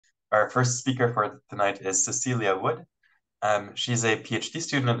Our first speaker for tonight is Cecilia Wood. She's a PhD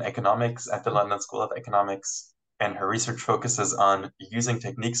student in economics at the London School of Economics, and her research focuses on using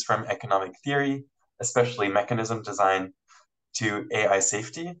techniques from economic theory, especially mechanism design, to AI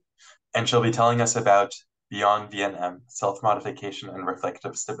safety. And she'll be telling us about beyond vNM, self-modification and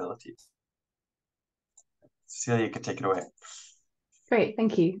reflective stability. Cecilia, you can take it away. Great,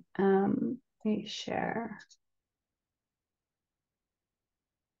 thank you. Let me share.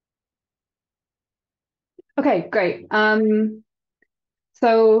 Okay, great.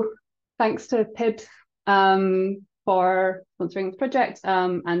 So thanks to PIBBSS for sponsoring this project,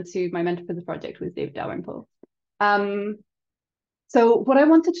 and to my mentor for the project was David Dalrymple. So what I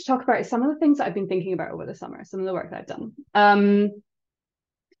wanted to talk about is some of the things that I've been thinking about over the summer, some of the work that I've done.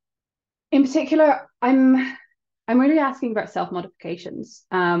 In particular, I'm really asking about self-modifications,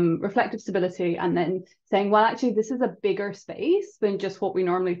 reflective stability, and then saying, well, actually, this is a bigger space than just what we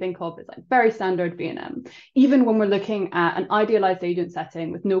normally think of as like very standard vNM. Even when we're looking at an idealized agent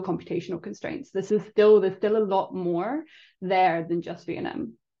setting with no computational constraints, there's still a lot more there than just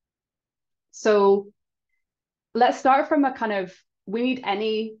vNM. So let's start from a kind of, we need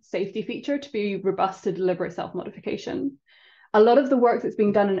any safety feature to be robust to deliberate self-modification. A lot of the work that's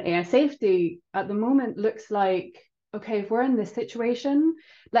being done in AI safety at the moment looks like, okay, if we're in this situation,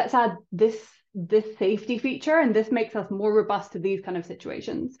 let's add this safety feature, and this makes us more robust to these kind of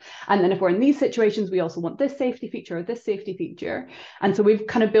situations. And then if we're in these situations, we also want this safety feature or this safety feature. And so we've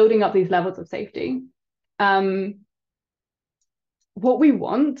kind of building up these levels of safety. What we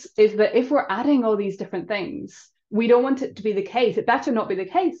want is that if we're adding all these different things, we don't want it to be the case. It better not be the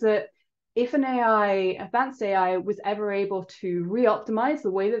case that if an advanced AI was ever able to re-optimize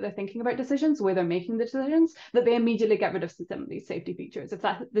the way that they're thinking about decisions, the way they're making the decisions, that they immediately get rid of some of these safety features. If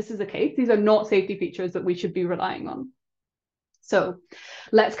this is the case, these are not safety features that we should be relying on. So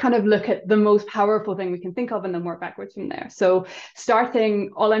let's kind of look at the most powerful thing we can think of and then work backwards from there. So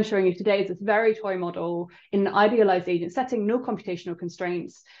starting, all I'm showing you today is this very toy model in an idealized agent setting, no computational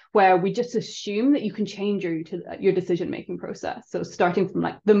constraints, where we just assume that you can change your decision-making process. So starting from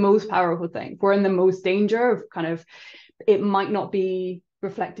like the most powerful thing, we're in the most danger of kind of, it might not be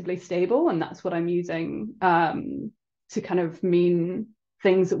reflectively stable. And that's what I'm using to kind of mean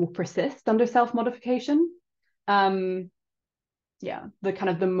things that will persist under self-modification. Yeah, the kind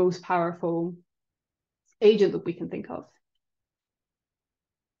of the most powerful agent that we can think of.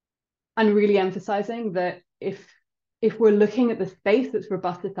 And really emphasizing that if we're looking at the space that's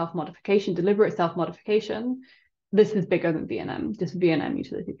robust to self-modification, deliberate self-modification, this is bigger than vNM, just vNM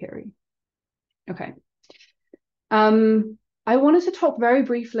utility theory. Okay. I wanted to talk very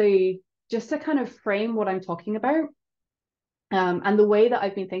briefly just to kind of frame what I'm talking about. And the way that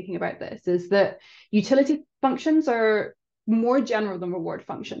I've been thinking about this is that utility functions are more general than reward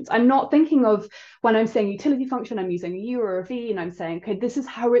functions. I'm not thinking of, when I'm saying utility function, I'm using a U or a V, and I'm saying, okay, this is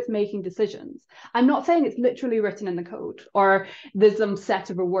how it's making decisions. I'm not saying it's literally written in the code, or there's some set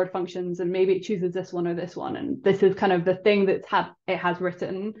of reward functions and maybe it chooses this one or this one, and this is kind of the thing that it has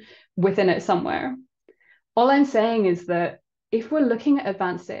written within it somewhere. All I'm saying is that if we're looking at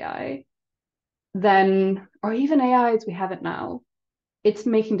advanced AI, then, or even AI as we have it now, it's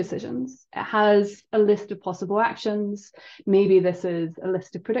making decisions. It has a list of possible actions. Maybe this is a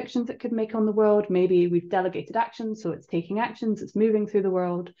list of predictions it could make on the world. Maybe we've delegated actions, so it's taking actions, it's moving through the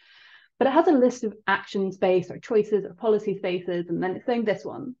world. But it has a list of action space or choices or policy spaces, and then it's saying this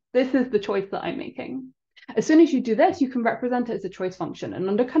one. This is the choice that I'm making. As soon as you do this, you can represent it as a choice function. And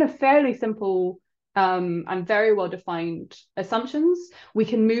under kind of fairly simple and very well-defined assumptions, we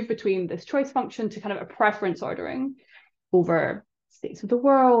can move between this choice function to kind of a preference ordering over states of the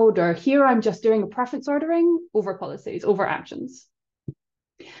world, or here I'm just doing a preference ordering over policies, over actions.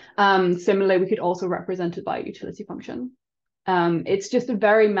 Similarly, we could also represent it by a utility function. It's just a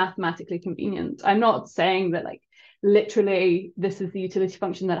very mathematically convenient. I'm not saying that like literally this is the utility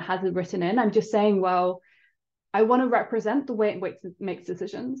function that it has it written in. I'm just saying, well, I want to represent the way in which it makes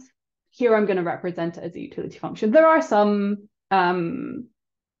decisions. Here I'm going to represent it as a utility function. There are some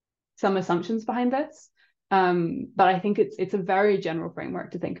assumptions behind this. But I think it's a very general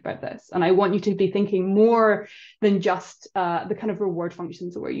framework to think about this. And I want you to be thinking more than just the kind of reward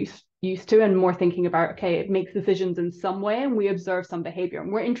functions that we're used to, and more thinking about, okay, it makes decisions in some way and we observe some behavior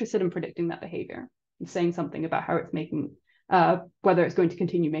and we're interested in predicting that behavior and saying something about how it's making, whether it's going to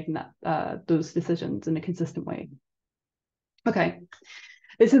continue making those decisions in a consistent way. Okay,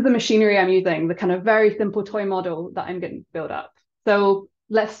 this is the machinery I'm using, the kind of very simple toy model that I'm going to build up. So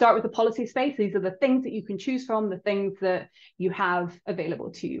let's start with the policy space. These are the things that you can choose from, the things that you have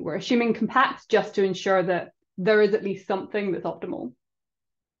available to you. We're assuming compact just to ensure that there is at least something that's optimal.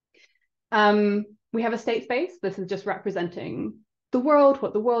 We have a state space. This is just representing the world,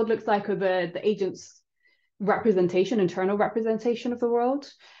 what the world looks like, or the agent's representation, internal representation of the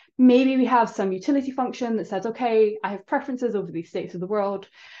world. Maybe we have some utility function that says, okay, I have preferences over these states of the world.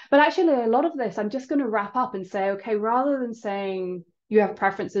 But actually, a lot of this, I'm just going to wrap up and say, okay, rather than saying you have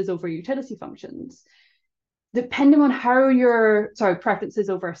preferences over utility functions, depending on how your, preferences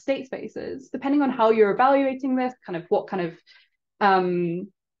over state spaces, depending on how you're evaluating this, kind of what kind of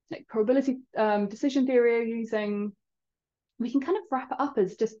like probability decision theory you're using, we can kind of wrap it up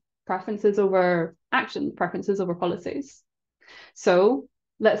as just preferences over action, preferences over policies. So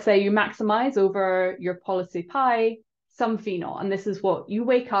let's say you maximize over your policy pi some phi naught, and this is what you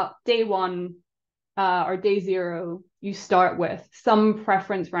wake up day one or day zero, you start with some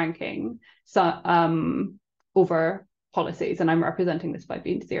preference ranking over policies, and I'm representing this by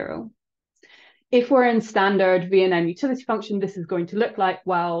being 0. If we're in standard vNM utility function, this is going to look like,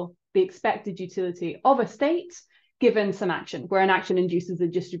 well, the expected utility of a state given some action, where an action induces a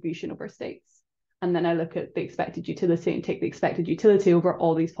distribution over states. And then I look at the expected utility and take the expected utility over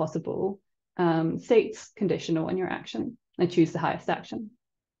all these possible states conditional on your action and choose the highest action.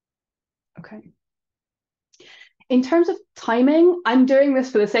 Okay. In terms of timing, I'm doing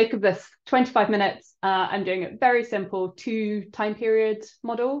this for the sake of this 25 minutes. I'm doing a very simple 2 time period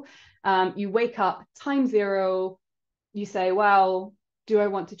model. You wake up time 0, you say, well, do I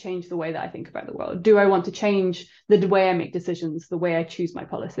want to change the way that I think about the world? Do I want to change the way I make decisions, the way I choose my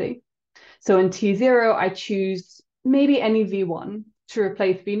policy? So in T0, I choose maybe any V1 to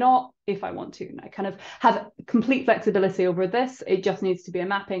replace V0 if I want to. And I kind of have complete flexibility over this. It just needs to be a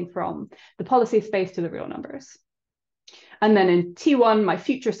mapping from the policy space to the real numbers. And then in T1, my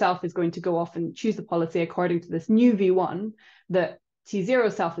future self is going to go off and choose the policy according to this new V1 that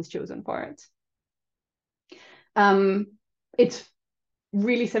T0 self has chosen for it. It's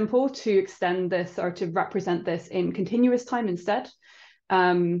really simple to extend this or to represent this in continuous time instead.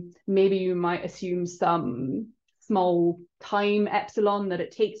 Maybe you might assume some small time epsilon that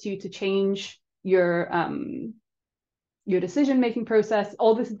it takes you to change your decision-making process.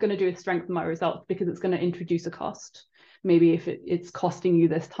 All this is going to do is strengthen my results because it's going to introduce a cost. Maybe if it's costing you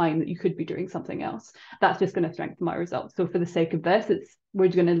this time that you could be doing something else, that's just going to strengthen my results. So for the sake of this, we're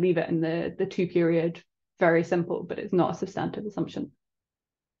going to leave it in the 2 period, very simple, but it's not a substantive assumption.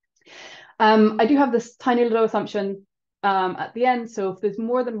 I do have this tiny little assumption at the end. So if there's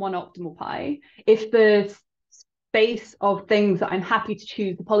more than one optimal pi, if the space of things that I'm happy to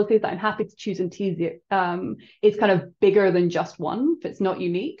choose, the policies that I'm happy to choose in T0 is kind of bigger than just one, if it's not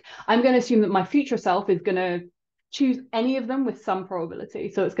unique, I'm going to assume that my future self is going to choose any of them with some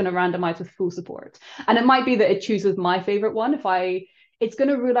probability. So it's going to randomize with full support. And it might be that it chooses my favorite one. It's going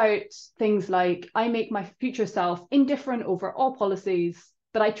to rule out things like I make my future self indifferent over all policies,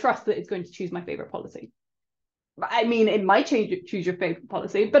 that I trust that it's going to choose my favorite policy. I mean, it might choose your favorite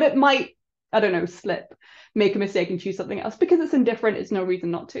policy, but it might, I don't know, slip, make a mistake and choose something else. Because it's indifferent, it's no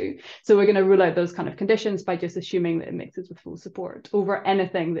reason not to. So we're going to rule out those kind of conditions by just assuming that it mixes with full support over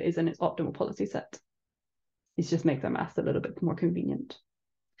anything that is in its optimal policy set. It just makes our maths a little bit more convenient.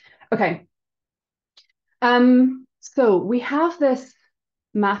 Okay. So we have this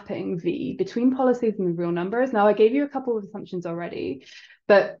mapping V between policies and the real numbers. Now, I gave you a couple of assumptions already,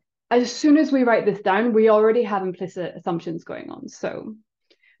 but as soon as we write this down, we already have implicit assumptions going on. So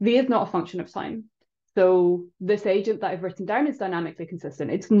V is not a function of time. So this agent that I've written down is dynamically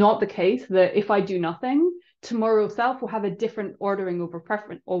consistent. It's not the case that if I do nothing, tomorrow's self will have a different ordering over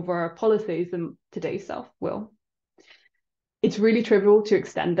policies than today's self will. It's really trivial to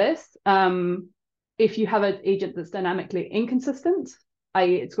extend this. If you have an agent that's dynamically inconsistent,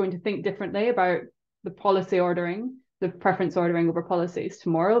 it's going to think differently about the policy ordering, the preference ordering over policies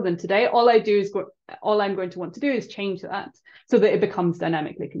tomorrow than today. All I'm going to want to do is change that so that it becomes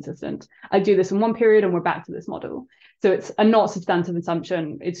dynamically consistent. I do this in one period and we're back to this model. So it's a not substantive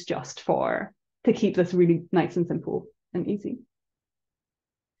assumption. It's just to keep this really nice and simple and easy.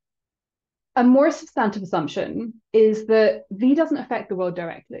 A more substantive assumption is that V doesn't affect the world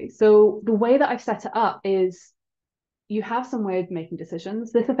directly. So the way that I've set it up is you have some way of making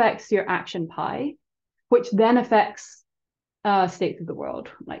decisions. This affects your action pi, which then affects states of the world,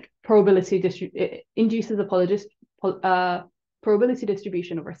 like it induces a probability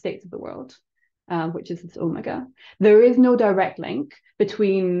distribution over states of the world, which is this omega. There is no direct link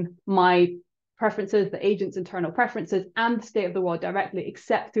between my preferences, the agent's internal preferences, and the state of the world directly,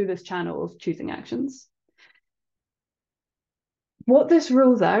 except through this channel of choosing actions. What this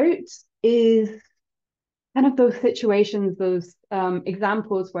rules out is kind of those situations, those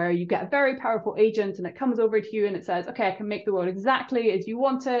examples where you get a very powerful agent and it comes over to you and it says, okay, I can make the world exactly as you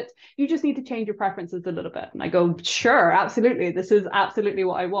want it. You just need to change your preferences a little bit. And I go, sure, absolutely. This is absolutely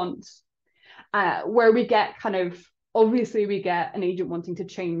what I want. Where we get kind of, obviously we get an agent wanting to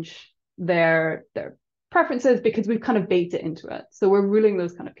change their preferences because we've kind of baked it into it. So we're ruling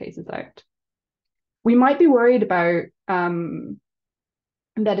those kind of cases out. We might be worried about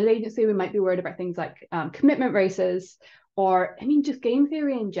embedded agency. We might be worried about things like commitment races, or I mean, just game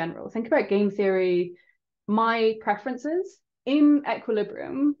theory in general. Think about game theory. My preferences in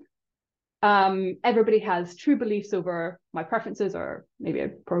equilibrium, everybody has true beliefs over my preferences, or maybe a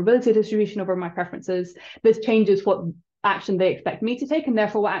probability distribution over my preferences. This changes what action they expect me to take, and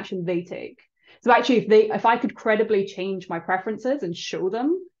therefore what action they take. So actually, if I could credibly change my preferences and show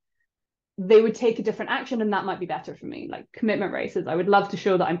them, they would take a different action, and that might be better for me. Like commitment races, I would love to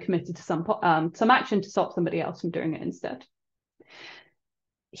show that I'm committed to some action to stop somebody else from doing it instead.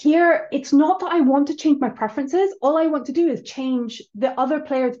 Here, it's not that I want to change my preferences. All I want to do is change the other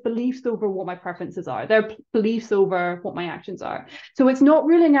players' beliefs over what my preferences are, their beliefs over what my actions are. So it's not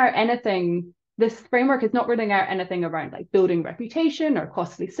ruling out anything. This framework is not ruling out anything around like building reputation or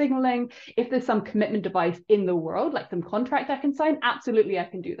costly signaling. If there's some commitment device in the world, like some contract I can sign, absolutely I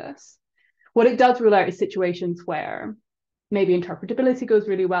can do this. What it does rule out is situations where maybe interpretability goes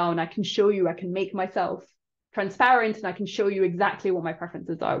really well and I can show you, I can make myself transparent and I can show you exactly what my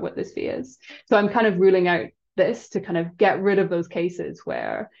preferences are, what this fee is. So I'm kind of ruling out this to kind of get rid of those cases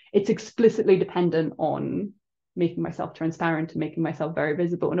where it's explicitly dependent on making myself transparent and making myself very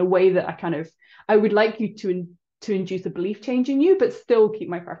visible in a way that I would like you to induce a belief change in you, but still keep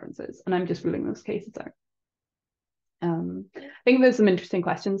my preferences. And I'm just ruling those cases out. I think there's some interesting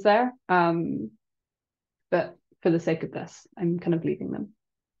questions there, but for the sake of this, I'm kind of leaving them.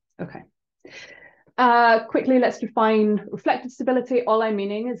 Okay. Quickly, let's define reflective stability. All I'm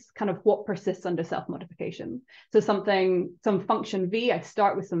meaning is kind of what persists under self-modification. So some function v, I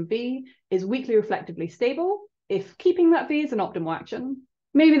start with some v, is weakly reflectively stable if keeping that v is an optimal action.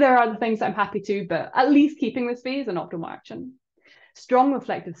 Maybe there are other things that I'm happy to, but at least keeping this v is an optimal action. Strong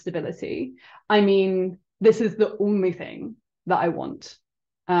reflective stability, I mean, this is the only thing that I want.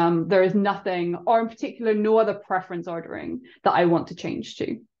 There is nothing, or in particular, no other preference ordering that I want to change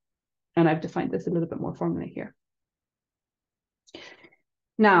to. And I've defined this a little bit more formally here.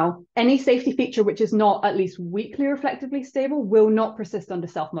 Now, any safety feature which is not at least weakly reflectively stable will not persist under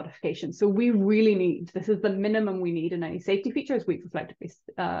self-modification. So we really need, this is the minimum we need in any safety feature, is weak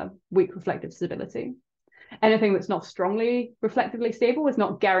reflective stability. Anything that's not strongly reflectively stable is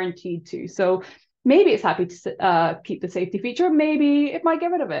not guaranteed to. So maybe it's happy to keep the safety feature. Maybe it might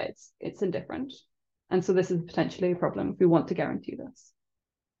get rid of it. It's indifferent. And so this is potentially a problem if we want to guarantee this.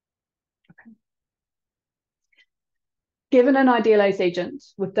 Okay. Given an idealized agent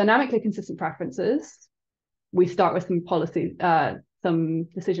with dynamically consistent preferences, we start with some policy, some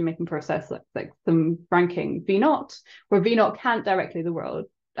decision-making process, like some ranking V0, where V0 can't directly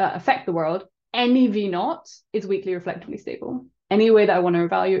affect the world. Any V0 is weakly reflectively stable. Any way that I want to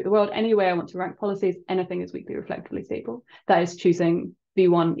evaluate the world, any way I want to rank policies, anything is weakly reflectively stable. That is choosing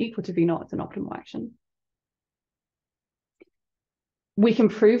V1 equal to V0 as an optimal action. We can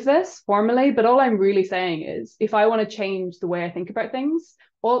prove this formally, but all I'm really saying is if I want to change the way I think about things,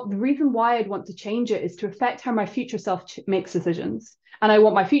 the reason why I'd want to change it is to affect how my future self makes decisions. And I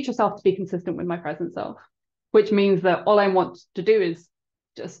want my future self to be consistent with my present self, which means that all I want to do is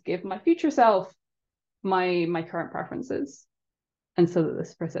just give my future self my current preferences, and so that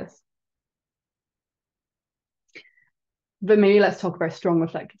this persists. But maybe let's talk about strong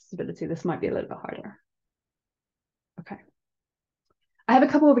reflective stability. This might be a little bit harder. Okay. I have a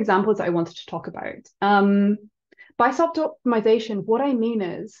couple of examples that I wanted to talk about. By soft optimization, what I mean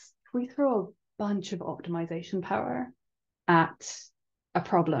is if we throw a bunch of optimization power at a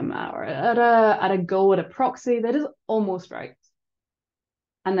problem or at a goal, at a proxy that is almost right,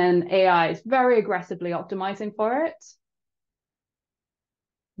 and then AI is very aggressively optimizing for it,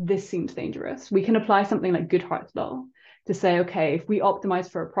 this seems dangerous. We can apply something like Goodhart's law to say, okay, if we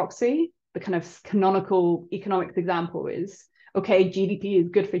optimize for a proxy, the kind of canonical economics example is, okay, GDP is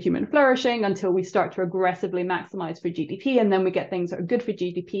good for human flourishing until we start to aggressively maximize for GDP, and then we get things that are good for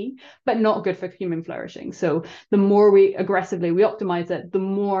GDP, but not good for human flourishing. So the more we aggressively optimize it, the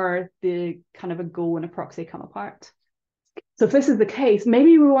more the kind of a goal and a proxy come apart. So if this is the case,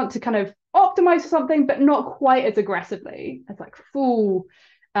 maybe we want to kind of optimize for something, but not quite as aggressively as like full,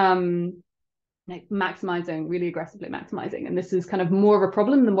 like maximizing, really aggressively maximizing. And this is kind of more of a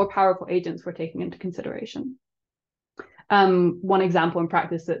problem the more powerful agents we're taking into consideration. One example in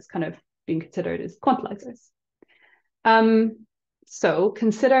practice that's kind of being considered as quantilizers. So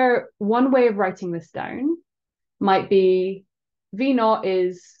consider one way of writing this down might be V0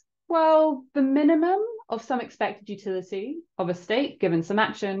 is, well, the minimum of some expected utility of a state given some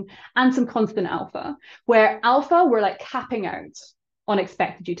action and some constant alpha, where alpha we're like capping out on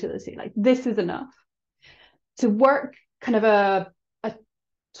expected utility. Like this is enough. To work kind of a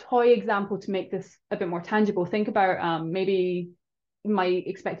toy example to make this a bit more tangible, think about maybe my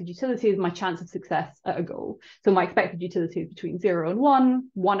expected utility is my chance of success at a goal. So my expected utility is between 0 and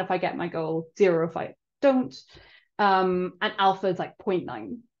 1 if I get my goal, 0 if I don't. And alpha is like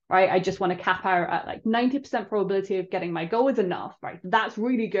 0.9, right? I just want to cap out at like 90% probability of getting my goal is enough, right? That's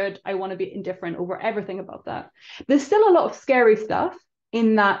really good. I want to be indifferent over everything above that. There's still a lot of scary stuff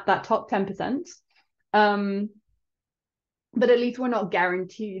in that top 10%. But at least we're not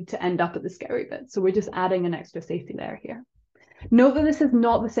guaranteed to end up at the scary bit. So we're just adding an extra safety layer here. Note that this is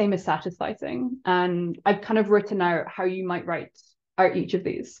not the same as satisficing. And I've kind of written out how you might write out each of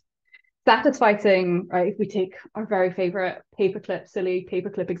these. Satisficing, right, if we take our very favorite silly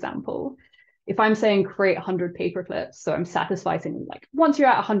paperclip example, if I'm saying create 100 paperclips, so I'm satisficing, like once you're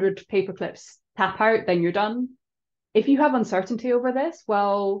at 100 paperclips, tap out, then you're done. If you have uncertainty over this,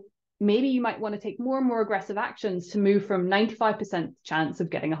 well, maybe you might want to take more and more aggressive actions to move from 95% chance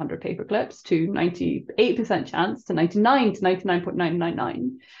of getting 100 paperclips to 98% chance to 99 to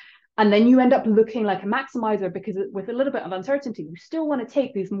 99.999. And then you end up looking like a maximizer because with a little bit of uncertainty, you still want to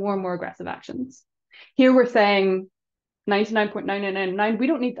take these more and more aggressive actions. Here we're saying 99.9999, we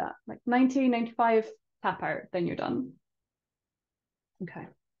don't need that. Like 90, 95, tap out, then you're done. Okay.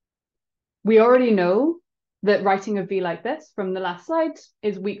 We already know that writing a V like this from the last slide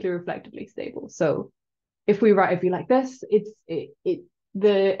is weakly reflectively stable. So if we write a V like this,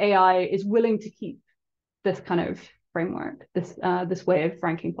 the AI is willing to keep this kind of framework, this way of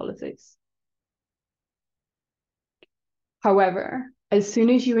ranking policies. However, as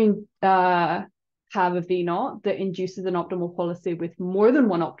soon as you have a V0 that induces an optimal policy with more than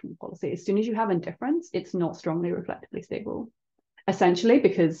one optimal policy, as soon as you have indifference, it's not strongly reflectively stable. Essentially,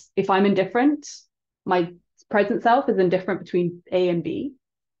 because if I'm indifferent, my present self is indifferent between A and B,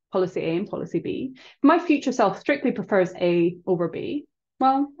 policy A and policy B. If my future self strictly prefers A over B,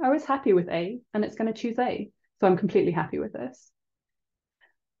 well, I was happy with A and it's going to choose A. So I'm completely happy with this.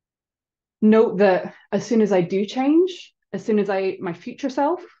 Note that as soon as I do change, as soon as my future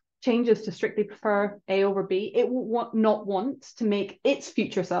self changes to strictly prefer A over B, it will not want to make its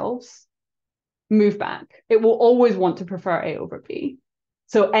future selves move back. It will always want to prefer A over B.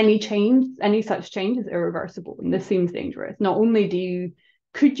 So any such change is irreversible, and this seems dangerous. Not only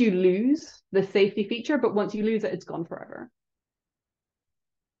could you lose the safety feature, but once you lose it, it's gone forever.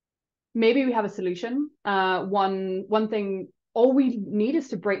 Maybe we have a solution. One thing, all we need is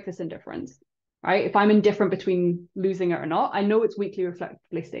to break this indifference, right? If I'm indifferent between losing it or not, I know it's weakly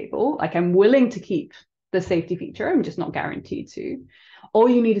reflectively stable. Like I'm willing to keep the safety feature, I'm just not guaranteed to. All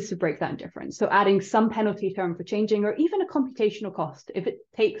you need is to break that indifference. So adding some penalty term for changing, or even a computational cost. If it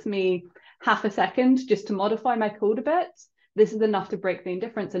takes me half a second just to modify my code a bit, this is enough to break the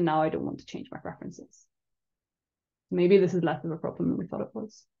indifference, and now I don't want to change my preferences. Maybe this is less of a problem than we thought it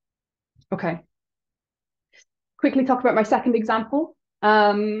was. Okay. Quickly talk about my second example.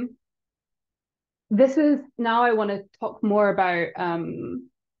 This is, now I want to talk more about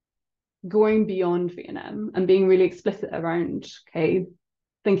going beyond vNM and being really explicit around, okay,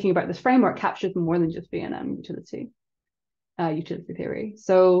 thinking about this framework captures more than just vNM utility theory.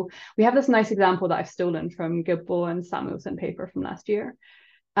 So we have this nice example that I've stolen from Gilbo and Samuelson paper from last year.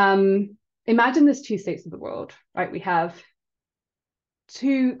 Imagine there's two states of the world, right? We have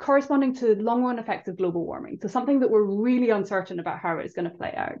two corresponding to long-run effects of global warming. So something that we're really uncertain about how it's going to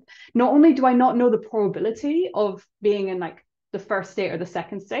play out. Not only do I not know the probability of being in like the first state or the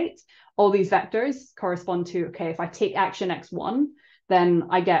second state, all these vectors correspond to, okay, if I take action x1, then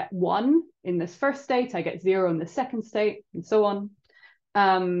I get 1 in this first state, I get 0 in the second state, and so on.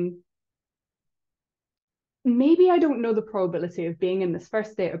 Maybe I don't know the probability of being in this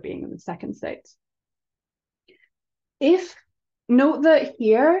first state or being in the second state. Note that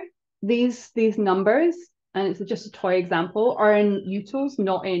here, these numbers, and it's just a toy example, are in utils,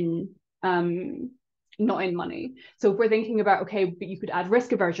 not in money. So if we're thinking about, okay, but you could add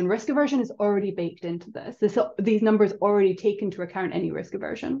risk aversion is already baked into this. These numbers already take into account any risk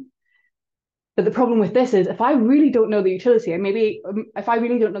aversion. But the problem with this is if I really don't know the utility, and maybe if I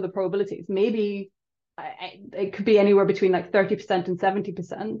really don't know the probabilities, maybe it could be anywhere between like 30% and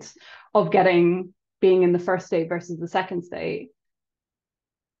 70% of being in the first state versus the second state.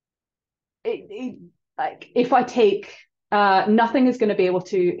 Like if I take nothing is going to be able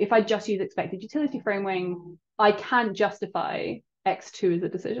to, if I just use expected utility framing, I can't justify X2 as a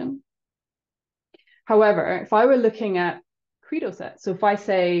decision. However, if I were looking at credal sets, so if I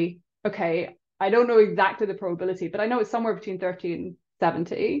say, okay, I don't know exactly the probability, but I know it's somewhere between 30 and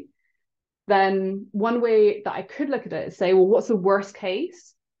 70, then one way that I could look at it is say, well, what's the worst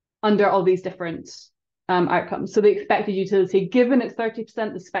case under all these different outcomes? So the expected utility given it's 30%,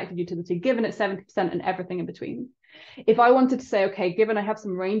 the expected utility given it's 70%, and everything in between. If I wanted to say, okay, given I have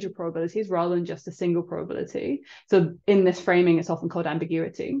some range of probabilities rather than just a single probability, so in this framing, it's often called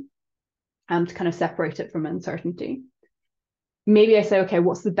ambiguity, to kind of separate it from uncertainty. Maybe I say, okay,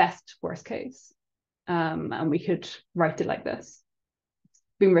 what's the best worst case? And we could write it like this. It's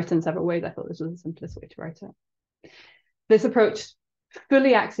been written several ways. I thought this was the simplest way to write it. This approach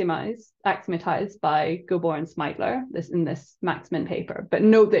fully axiomatized by Gabor and Smeidler in this Max-Min paper. But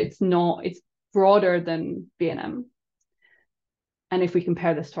note that it's broader than vNM. And if we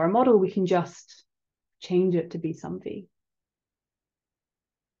compare this to our model, we can just change it to be some V.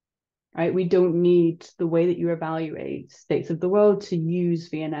 Right? We don't need the way that you evaluate states of the world to use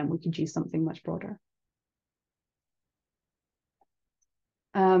vNM. We could use something much broader.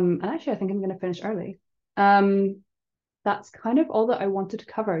 And actually, I think I'm going to finish early. That's kind of all that I wanted to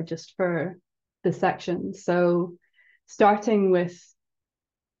cover just for this section. So starting with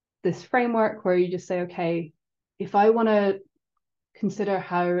this framework where you just say, okay, if I want to consider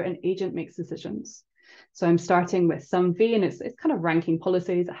how an agent makes decisions. So I'm starting with some V, and it's kind of ranking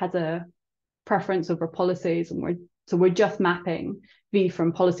policies. It has a preference over policies, and we're just mapping V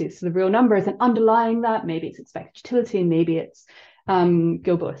from policies to the real numbers, and underlying that, maybe it's expected utility, maybe it's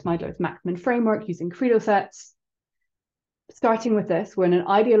Gilbert-Smeidler's Max-Min framework using credal sets. Starting with this, we're in an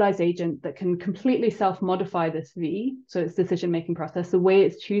idealized agent that can completely self-modify this V, so its decision-making process, the way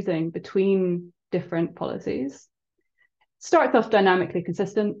it's choosing between different policies. Starts off dynamically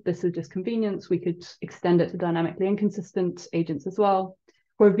consistent. This is just convenience. We could extend it to dynamically inconsistent agents as well.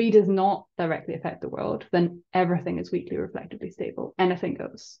 Where V does not directly affect the world, then everything is weakly reflectively stable. Anything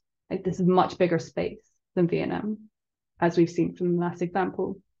goes. Like, this is much bigger space than vNM, as we've seen from the last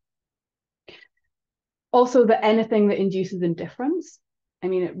example. Also, that anything that induces indifference, I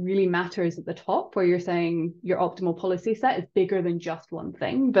mean, it really matters at the top where you're saying your optimal policy set is bigger than just one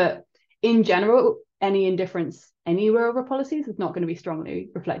thing. But in general, any indifference anywhere over policies is not going to be strongly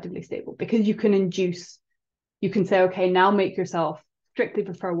reflectively stable, because you can say, okay, now make yourself strictly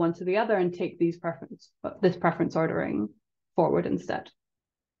prefer one to the other and take this preference ordering forward instead.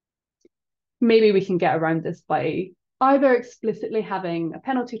 Maybe we can get around this by either explicitly having a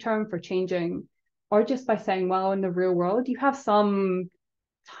penalty term for changing, or just by saying, well, in the real world, you have some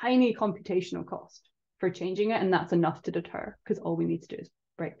tiny computational cost for changing it, and that's enough to deter, because all we need to do is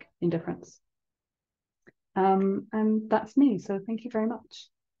break indifference. And that's me. So thank you very much.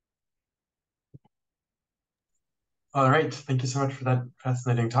 All right. Thank you so much for that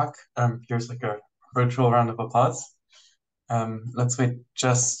fascinating talk. Here's like a virtual round of applause. Let's wait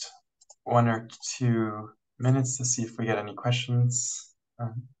just 1 or 2 minutes to see if we get any questions.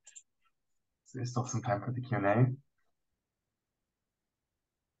 So there's still some time for the Q&A.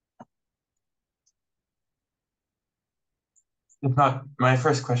 If not, my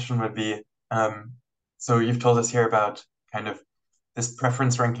first question would be, so you've told us here about kind of this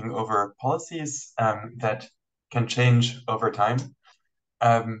preference ranking over policies that can change over time.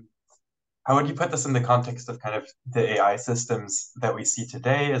 How would you put this in the context of kind of the AI systems that we see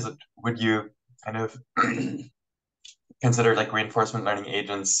today? Would you kind of consider like reinforcement learning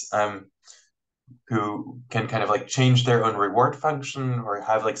agents who can kind of like change their own reward function or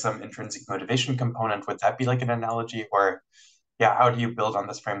have like some intrinsic motivation component? Would that be like an analogy? Or yeah, how do you build on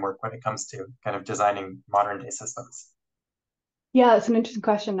this framework when it comes to kind of designing modern day systems? Yeah, it's an interesting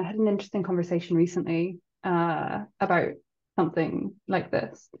question. I had an interesting conversation recently about something like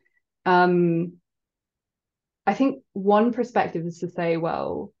this. I think one perspective is to say,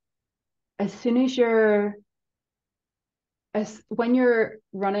 well, as soon as when you're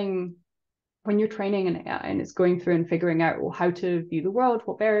training an AI and it's going through and figuring out, well, how to view the world,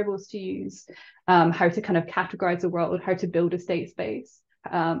 what variables to use, how to kind of categorize the world, how to build a state space,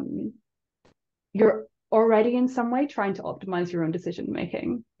 you're already in some way trying to optimize your own decision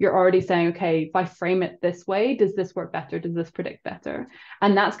making. You're already saying, okay, if I frame it this way, does this work better? Does this predict better?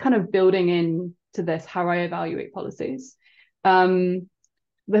 And that's kind of building in to this how I evaluate policies. The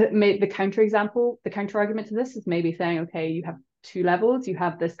counter argument to this is maybe saying, okay, you have 2 levels. You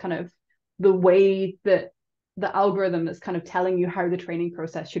have this kind of the way that the algorithm that's kind of telling you how the training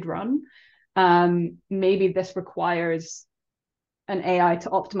process should run. Maybe this requires an AI to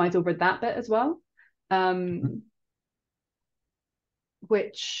optimize over that bit as well.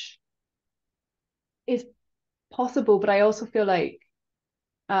 which is possible, but I also feel like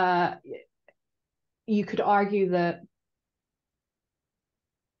you could argue that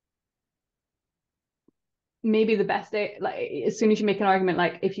maybe the best like as soon as you make an argument,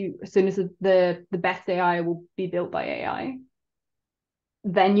 like as soon as the best AI will be built by AI,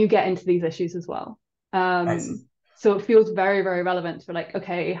 then you get into these issues as well. I see. So it feels very, very relevant for like,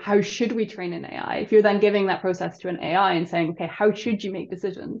 okay, how should we train an AI? If you're then giving that process to an AI and saying, okay, how should you make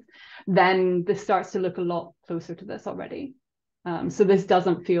decisions? Then this starts to look a lot closer to this already. So this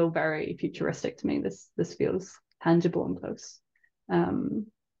doesn't feel very futuristic to me. This feels tangible and close. And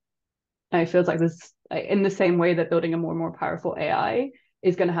it feels like this, in the same way that building a more and more powerful AI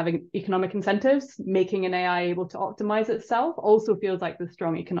is going to have economic incentives, making an AI able to optimize itself also feels like the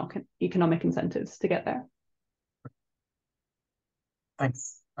strong economic incentives to get there.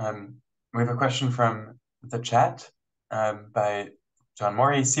 Thanks. We have a question from the chat by John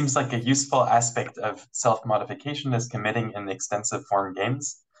Morey. Seems like a useful aspect of self-modification is committing in extensive form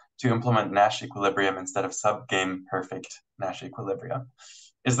games to implement Nash equilibrium instead of sub-game perfect Nash equilibrium.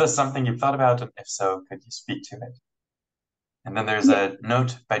 Is this something you've thought about? And if so, could you speak to it? And then there's a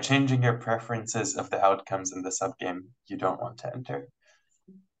note, by changing your preferences of the outcomes in the subgame you don't want to enter.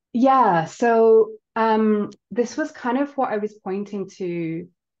 Yeah, so this was kind of what I was pointing to,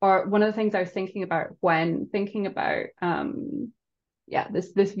 or one of the things I was thinking about when thinking about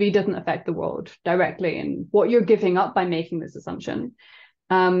this V doesn't affect the world directly and what you're giving up by making this assumption.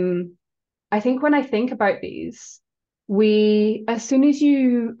 I think when I think about these, as soon as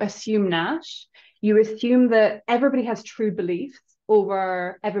you assume Nash, you assume that everybody has true beliefs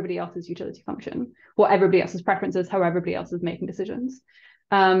over everybody else's utility function, what everybody else's preferences, how everybody else is making decisions.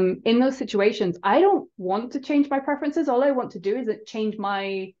 In those situations, I don't want to change my preferences. All I want to do is change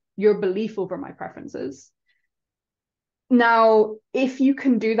your belief over my preferences. Now, if you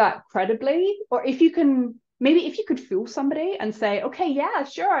can do that credibly, or if you could fool somebody and say, okay, yeah,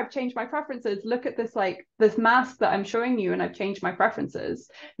 sure, I've changed my preferences. Look at this mask that I'm showing you and I've changed my preferences.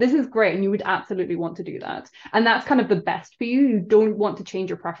 This is great. And you would absolutely want to do that. And that's kind of the best for you. You don't want to change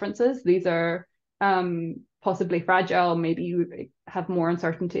your preferences. These are possibly fragile. Maybe you have more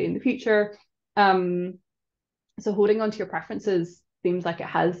uncertainty in the future. So holding on to your preferences seems like it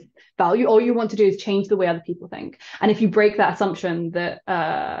has value. All you want to do is change the way other people think. And if you break that assumption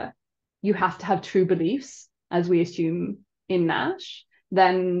that you have to have true beliefs, as we assume in Nash,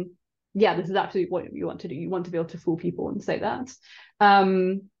 then yeah, this is absolutely what you want to do. You want to be able to fool people and say that.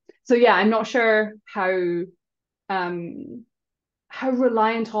 So yeah, I'm not sure how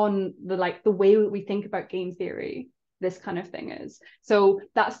reliant on the way we think about game theory this kind of thing is. So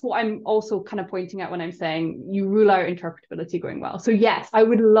that's what I'm also kind of pointing at when I'm saying you rule out interpretability going well. So yes, I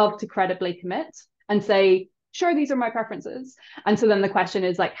would love to credibly commit and say, sure, these are my preferences. And so then the question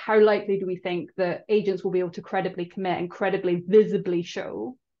is like, how likely do we think that agents will be able to credibly commit and credibly visibly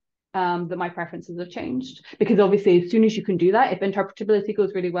show that my preferences have changed? Because obviously, as soon as you can do that, if interpretability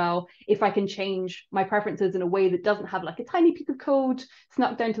goes really well, if I can change my preferences in a way that doesn't have like a tiny piece of code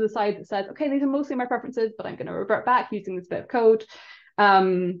snuck down to the side that says, okay, these are mostly my preferences, but I'm going to revert back using this bit of code,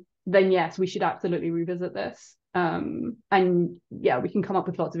 then yes, we should absolutely revisit this. And yeah, we can come up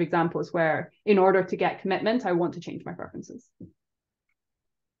with lots of examples where in order to get commitment, I want to change my preferences.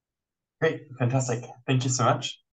 Great, fantastic. Thank you so much.